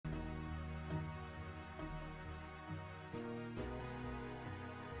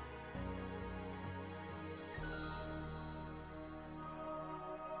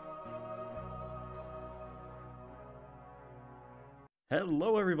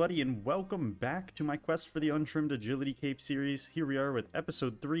Hello everybody and welcome back to my quest for the Untrimmed Agility Cape series. Here we are with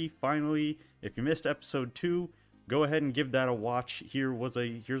episode 3 finally. If you missed episode 2, go ahead and give that a watch.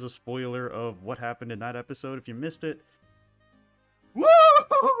 Here's a spoiler of what happened in that episode if you missed it. Woo!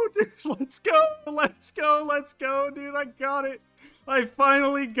 Dude, let's go, dude, I got it! I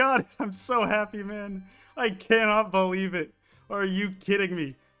finally got it! I'm so happy, man. I cannot believe it. Are you kidding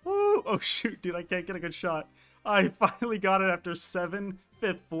me? Woo! Oh shoot, dude, I can't get a good shot. I finally got it after 7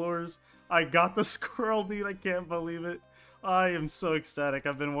 fifth floors. I got the squirrel, dude. I can't believe it. I am so ecstatic.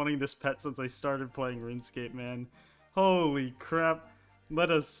 I've been wanting this pet since I started playing RuneScape, man. Holy crap.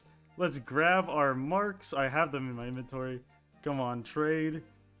 Let's grab our marks. I have them in my inventory. Come on, trade.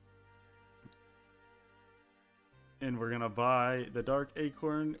 And we're gonna buy the Dark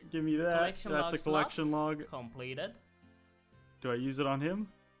Acorn. Give me that. That's a collection log. Completed. Do I use it on him?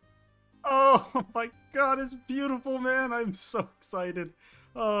 Oh my god, it's beautiful, man. I'm so excited.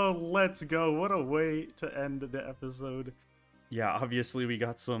 Oh, let's go. What a way to end the episode. Yeah, obviously we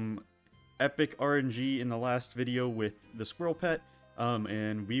got some epic RNG in the last video with the squirrel pet.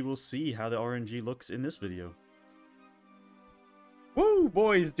 And we will see how the RNG looks in this video. Woo,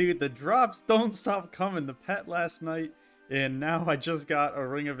 boys, dude, the drops don't stop coming. The pet last night, and now I just got a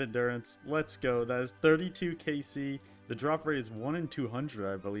Ring of Endurance. Let's go. That is 32 KC. The drop rate is 1 in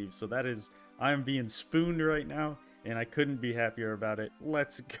 200, I believe. So that is, I am being spooned right now, and I couldn't be happier about it.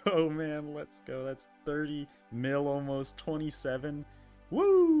 Let's go, man. Let's go. That's 30 mil, almost 27.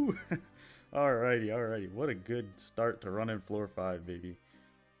 Woo! Alrighty. What a good start to run in floor 5, baby.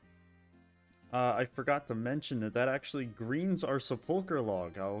 I forgot to mention that actually greens our Sepulcher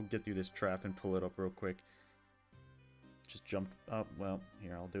log. I'll get through this trap and pull it up real quick. Just jumped up. Well,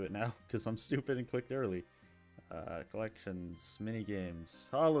 here, I'll do it now, because I'm stupid and clicked early. Collections, minigames,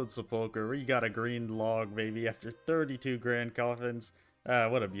 hollowed Sepulcher. We got a green log, baby, after 32 grand coffins.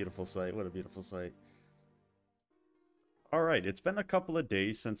 What a beautiful sight. What a beautiful sight. Alright, it's been a couple of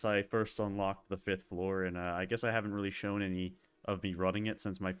days since I first unlocked the 5th floor, and I guess I haven't really shown any of me running it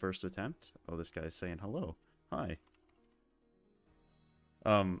since my first attempt. Oh, this guy's saying hello. Hi.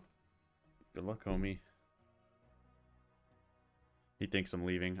 Good luck, homie. He thinks I'm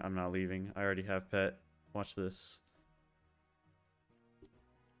leaving. I'm not leaving. I already have pet. Watch this.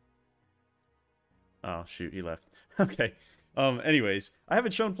 Oh, shoot, he left. Okay. Anyways, I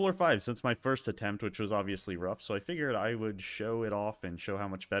haven't shown floor 5 since my first attempt, which was obviously rough, so I figured I would show it off and show how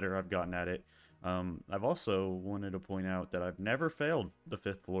much better I've gotten at it. I've also wanted to point out that I've never failed the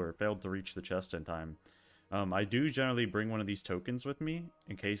 5th floor, failed to reach the chest in time. I do generally bring one of these tokens with me,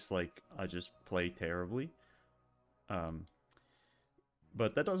 in case, like, I just play terribly.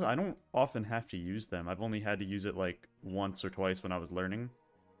 But that doesn't, I don't often have to use them. I've only had to use it like once or twice when I was learning.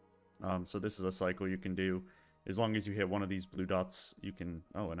 So this is a cycle you can do. As long as you hit one of these blue dots, you can,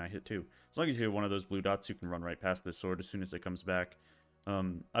 oh, and I hit 2. As long as you hit one of those blue dots, you can run right past this sword as soon as it comes back.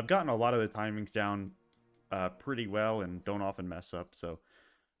 I've gotten a lot of the timings down pretty well and don't often mess up, so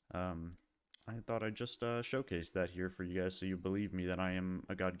I thought I'd just showcase that here for you guys so you believe me that I am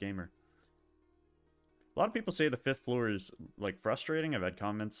a god gamer. A lot of people say the 5th floor is, like, frustrating. I've had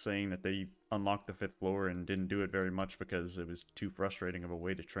comments saying that they unlocked the 5th floor and didn't do it very much because it was too frustrating of a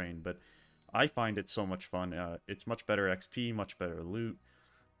way to train, but I find it so much fun. It's much better XP, much better loot.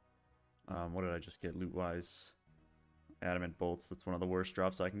 What did I just get loot-wise? Adamant bolts. That's one of the worst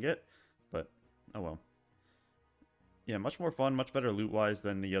drops I can get, but oh well. Yeah, much more fun, much better loot-wise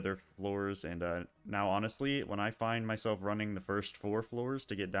than the other floors, and now, honestly, when I find myself running the first 4 floors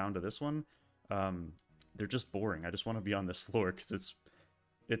to get down to this one, they're just boring. I just want to be on this floor because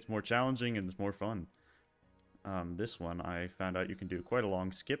it's more challenging and it's more fun. This one, I found out you can do quite a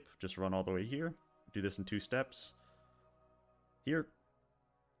long skip. Just run all the way here. Do this in 2 steps. Here.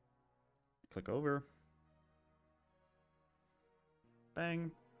 Click over.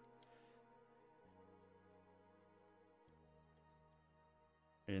 Bang.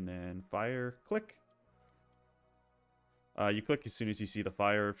 And then fire. Click. You click as soon as you see the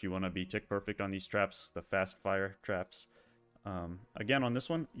fire if you want to be tick perfect on these traps, the fast fire traps. Again, on this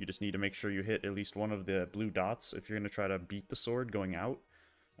one, you just need to make sure you hit at least one of the blue dots if you're going to try to beat the sword going out.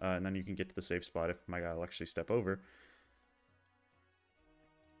 And then you can get to the safe spot if my guy will actually step over.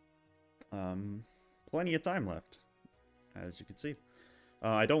 Plenty of time left, as you can see.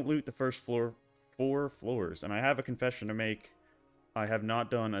 I don't loot the first 4 floors, and I have a confession to make. I have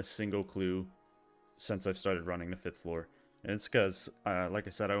not done a single clue since I've started running the 5th floor. And it's because, like I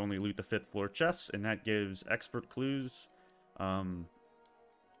said, I only loot the 5th floor chests, and that gives expert clues.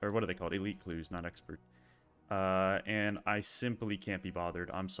 Or what are they called? Elite clues, not expert. And I simply can't be bothered.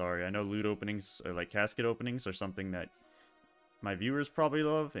 I'm sorry. I know loot openings, or like casket openings, are something that my viewers probably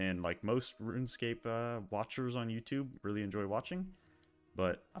love, and like most RuneScape watchers on YouTube really enjoy watching.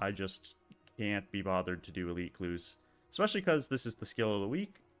 But I just can't be bothered to do elite clues, especially because this is the skill of the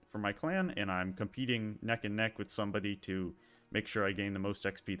week for my clan, and I'm competing neck and neck with somebody to make sure I gain the most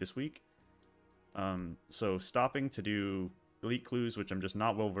XP this week. So stopping to do elite clues, which I'm just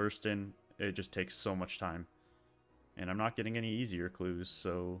not well versed in, it just takes so much time. And I'm not getting any easier clues,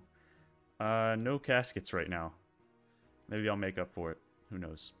 so no caskets right now. Maybe I'll make up for it. Who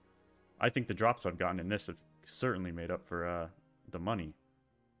knows? I think the drops I've gotten in this have certainly made up for the money.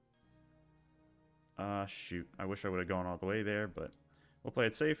 Shoot. I wish I would have gone all the way there, but we'll play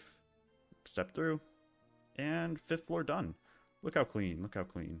it safe. Step through. And 5th floor done. Look how clean. Look how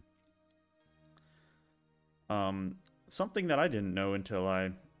clean. Something that I didn't know until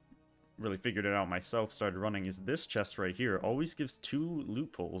I really figured it out myself, started running, is this chest right here always gives 2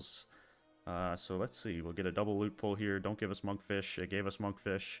 loot pulls. So let's see. We'll get a double loot pull here. Don't give us monkfish. It gave us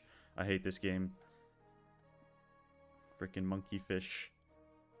monkfish. I hate this game. Freaking monkey fish.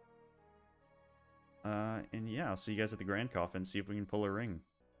 And yeah, I'll see you guys at the Grand Coffin, see if we can pull a ring.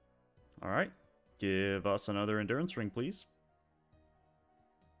 Alright. Give us another endurance ring, please.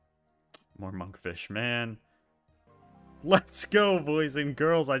 More monkfish, man. Let's go, boys and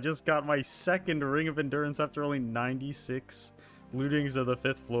girls. I just got my 2nd ring of endurance after only 96 lootings of the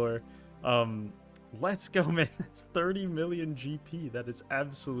 5th floor. Let's go, man. That's 30 million GP. That is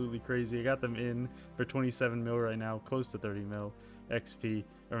absolutely crazy. I got them in for 27 mil right now, close to 30 mil XP.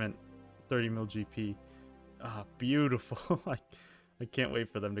 I meant 30 mil GP. Ah, beautiful. I can't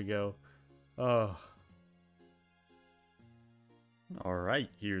wait for them to go. Oh. Alright,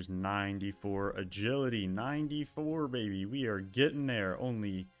 here's 94 agility. 94, baby. We are getting there.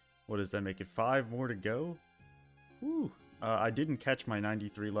 Only, what does that make it? 5 more to go? Woo. I didn't catch my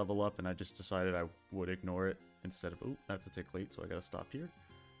 93 level up, and I just decided I would ignore it instead of... Oh, that's a tick late, so I gotta stop here.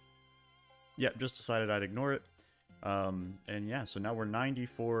 Yep, just decided I'd ignore it. And yeah, so now we're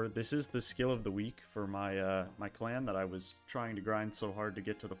 94. This is the skill of the week for my my clan that I was trying to grind so hard to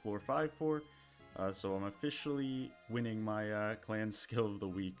get to the floor 5 for. So I'm officially winning my clan skill of the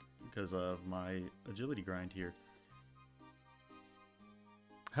week because of my agility grind here.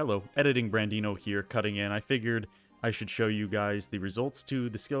 Hello, Editing Brandino here, cutting in. I figured I should show you guys the results to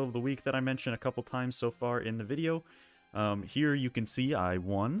the skill of the week that I mentioned a couple times so far in the video. Here you can see I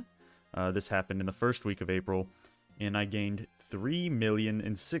won. This happened in the first week of April, and I gained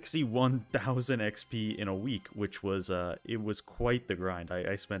 3,061,000 XP in a week, which was, it was quite the grind.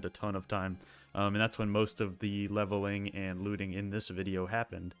 I spent a ton of time, and that's when most of the leveling and looting in this video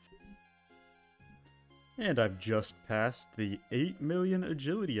happened. And I've just passed the 8 million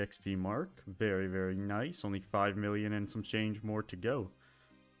agility XP mark. Very, very nice. Only 5 million and some change more to go.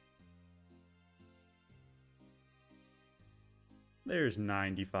 There's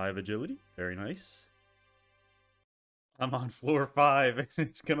 95 agility. Very nice. I'm on floor 5 and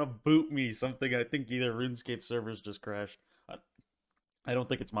it's gonna boot me. Something I think either RuneScape servers just crashed. I don't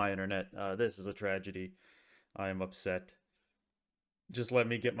think it's my internet. This is a tragedy. I am upset. Just let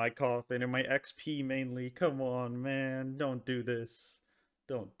me get my coffin and my XP mainly. Come on, man. Don't do this.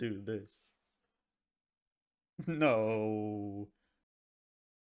 Don't do this. No.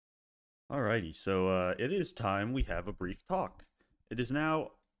 Alrighty, so it is time we have a brief talk. It is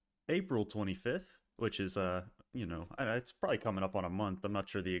now April 25th, which is, you know, it's probably coming up on a month. I'm not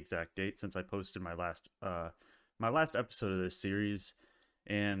sure the exact date since I posted my last episode of this series,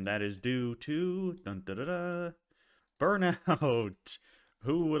 and that is due to burnout.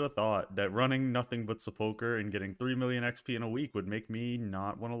 Who would have thought that running nothing but Sepulcher and getting 3 million XP in a week would make me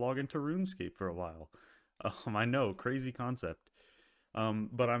not want to log into RuneScape for a while? I know, crazy concept.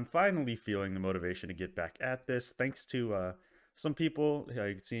 But I'm finally feeling the motivation to get back at this, thanks to some people. You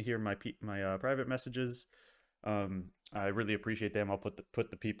can see here my private messages. I really appreciate them. I'll put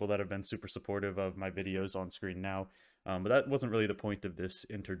the people that have been super supportive of my videos on screen now. But that wasn't really the point of this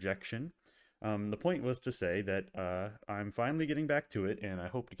interjection. The point was to say that I'm finally getting back to it, and I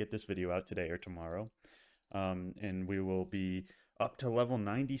hope to get this video out today or tomorrow. And we will be up to level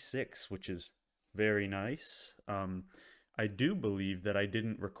 96, which is very nice. I do believe that I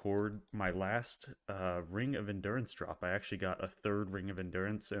didn't record my last Ring of Endurance drop. I actually got a 3rd Ring of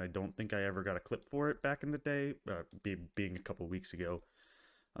Endurance, and I don't think I ever got a clip for it back in the day, being a couple weeks ago.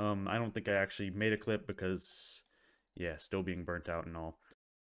 I don't think I actually made a clip because, yeah, still being burnt out and all.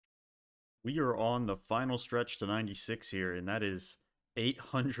 We are on the final stretch to 96 here, and that is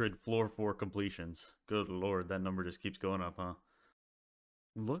 800 floor 4 completions. Good lord, that number just keeps going up, huh?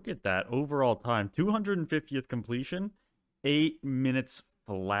 Look at that overall time. 250th completion, 8 minutes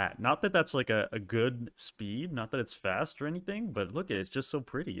flat. Not that that's like a good speed, not that it's fast or anything, but look at it, it's just so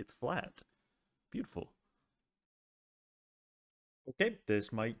pretty. It's flat. Beautiful. Okay,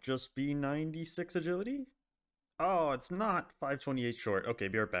 this might just be 96 agility. Oh, it's not 528 short. Okay,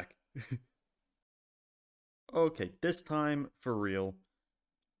 be right back. Okay, this time for real.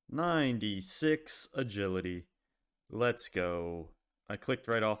 96 agility. Let's go. I clicked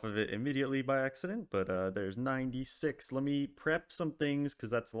right off of it immediately by accident, but there's 96. Let me prep some things, because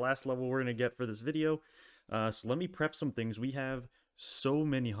that's the last level we're going to get for this video. So let me prep some things. We have so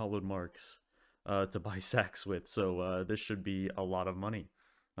many hollowed marks to buy sacks with, so this should be a lot of money.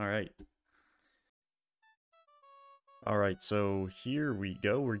 Alright. Alright, so here we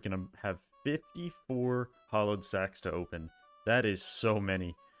go. We're going to have 54 hollowed sacks to open. That is so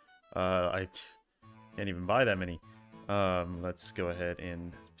many. I can't even buy that many. Let's go ahead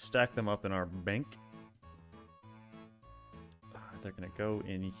and stack them up in our bank. They're gonna go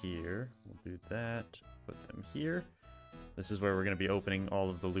in here. We'll do that. Put them here. This is where we're gonna be opening all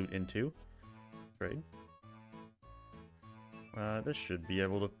of the loot into. Trade. This should be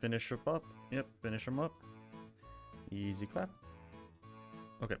able to finish them up. Yep, finish them up. Easy clap.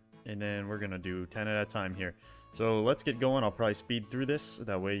 Okay, and then we're gonna do 10 at a time here. So let's get going. I'll probably speed through this.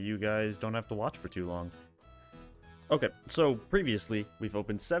 That way you guys don't have to watch for too long. Okay, so previously, we've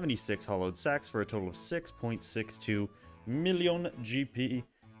opened 76 hollowed sacks for a total of 6.62 million GP.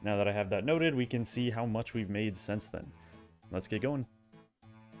 Now that I have that noted, we can see how much we've made since then. Let's get going.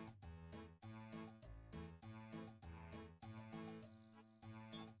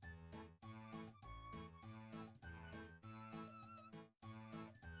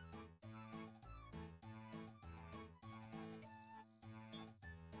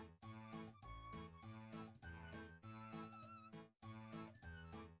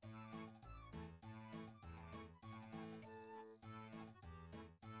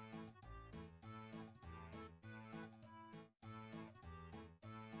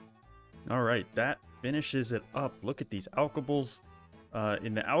 Alright, that finishes it up. Look at these alkables.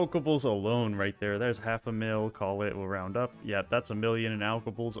 In the alkables alone right there, there's half a mil, call it, we'll round up. Yeah, that's a million in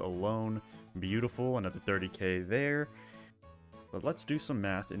alkables alone. Beautiful, another 30k there. But let's do some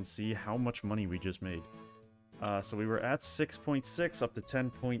math and see how much money we just made. So we were at 6.6 up to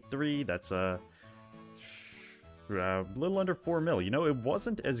 10.3. That's a little under 4 mil. You know, it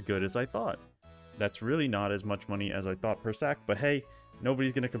wasn't as good as I thought. That's really not as much money as I thought per sack, but hey,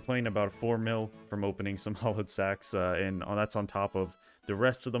 nobody's going to complain about 4 mil from opening some hollowed sacks, and that's on top of the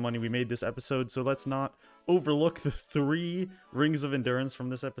rest of the money we made this episode, so let's not overlook the 3 Rings of Endurance from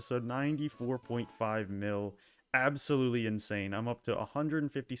this episode. 94.5 mil. Absolutely insane. I'm up to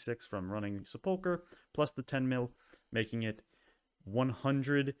 156 from running Sepulcher, plus the 10 mil, making it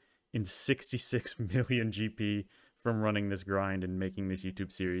 166 million GP from running this grind and making this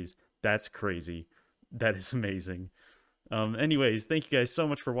YouTube series. That's crazy. That is amazing. Anyways, thank you guys so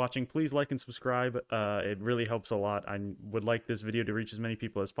much for watching. Please like and subscribe. It really helps a lot. I would like this video to reach as many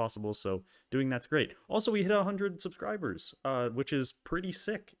people as possible, so doing that's great. Also, we hit 100 subscribers, which is pretty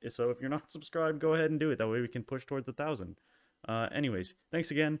sick. So if you're not subscribed, go ahead and do it. That way we can push towards 1,000. Anyways,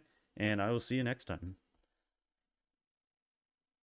 thanks again, and I will see you next time.